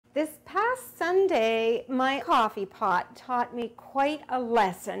This past Sunday, my coffee pot taught me quite a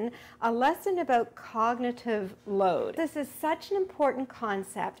lesson about cognitive load. This is such an important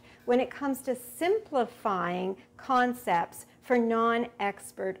concept when it comes to simplifying concepts for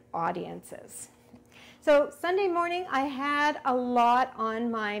non-expert audiences. So Sunday morning, I had a lot on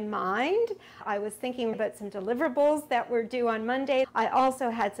my mind. I was thinking about some deliverables that were due on Monday. I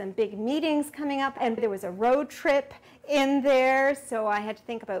also had some big meetings coming up, and there was a road trip in there, so I had to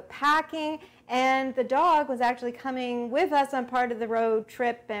think about packing. And the dog was actually coming with us on part of the road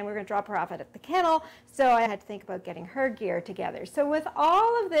trip, and we were going to drop her off at the kennel, so I had to think about getting her gear together. So with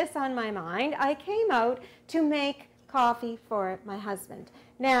all of this on my mind, I came out to make coffee for my husband.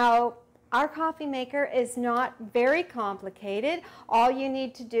 Now, our coffee maker is not very complicated. All you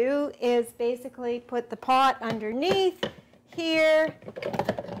need to do is basically put the pot underneath here.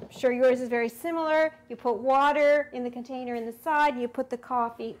 I'm sure yours is very similar. You put water in the container in the side, and you put the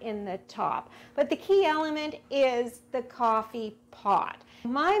coffee in the top. But the key element is the coffee pot.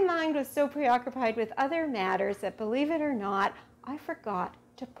 My mind was so preoccupied with other matters that, believe it or not, I forgot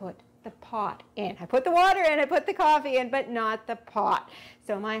to put the pot in. I put the water in, I put the coffee in, but not the pot.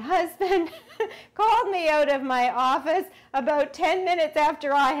 So my husband called me out of my office about 10 minutes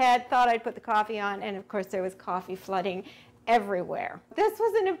after I had thought I'd put the coffee on, and of course there was coffee flooding everywhere. This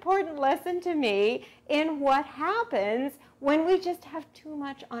was an important lesson to me in what happens when we just have too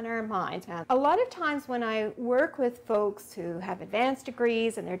much on our minds. A lot of times when I work with folks who have advanced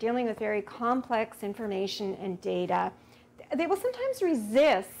degrees and they're dealing with very complex information and data, they will sometimes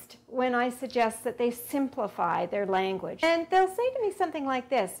resist when I suggest that they simplify their language. And they'll say to me something like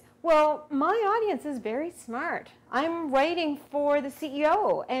this: well, my audience is very smart. I'm writing for the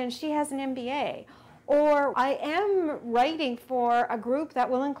CEO and she has an MBA. Or I am writing for a group that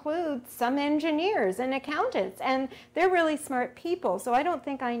will include some engineers and accountants, and they're really smart people, so I don't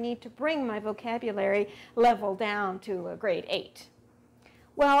think I need to bring my vocabulary level down to a grade 8.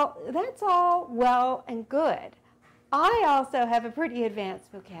 Well, that's all well and good. I also have a pretty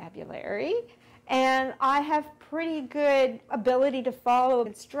advanced vocabulary, and I have pretty good ability to follow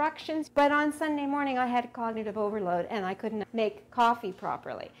instructions, but on Sunday morning I had cognitive overload and I couldn't make coffee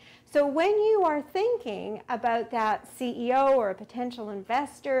properly. So when you are thinking about that CEO or a potential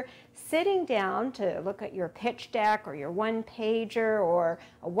investor sitting down to look at your pitch deck or your one-pager or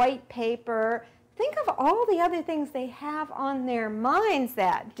a white paper, think of all the other things they have on their minds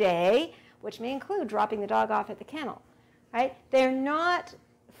that day, which may include dropping the dog off at the kennel, right? They're not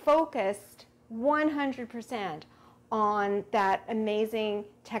focused 100% on that amazing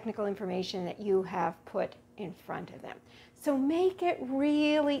technical information that you have put in front of them. So make it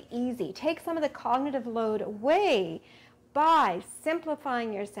really easy. Take some of the cognitive load away by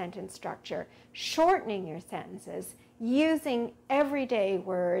simplifying your sentence structure, shortening your sentences, using everyday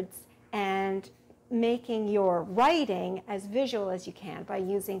words, and making your writing as visual as you can by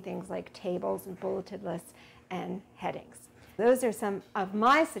using things like tables and bulleted lists and headings. Those are some of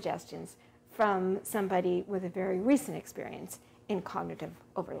my suggestions from somebody with a very recent experience in cognitive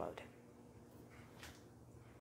overload.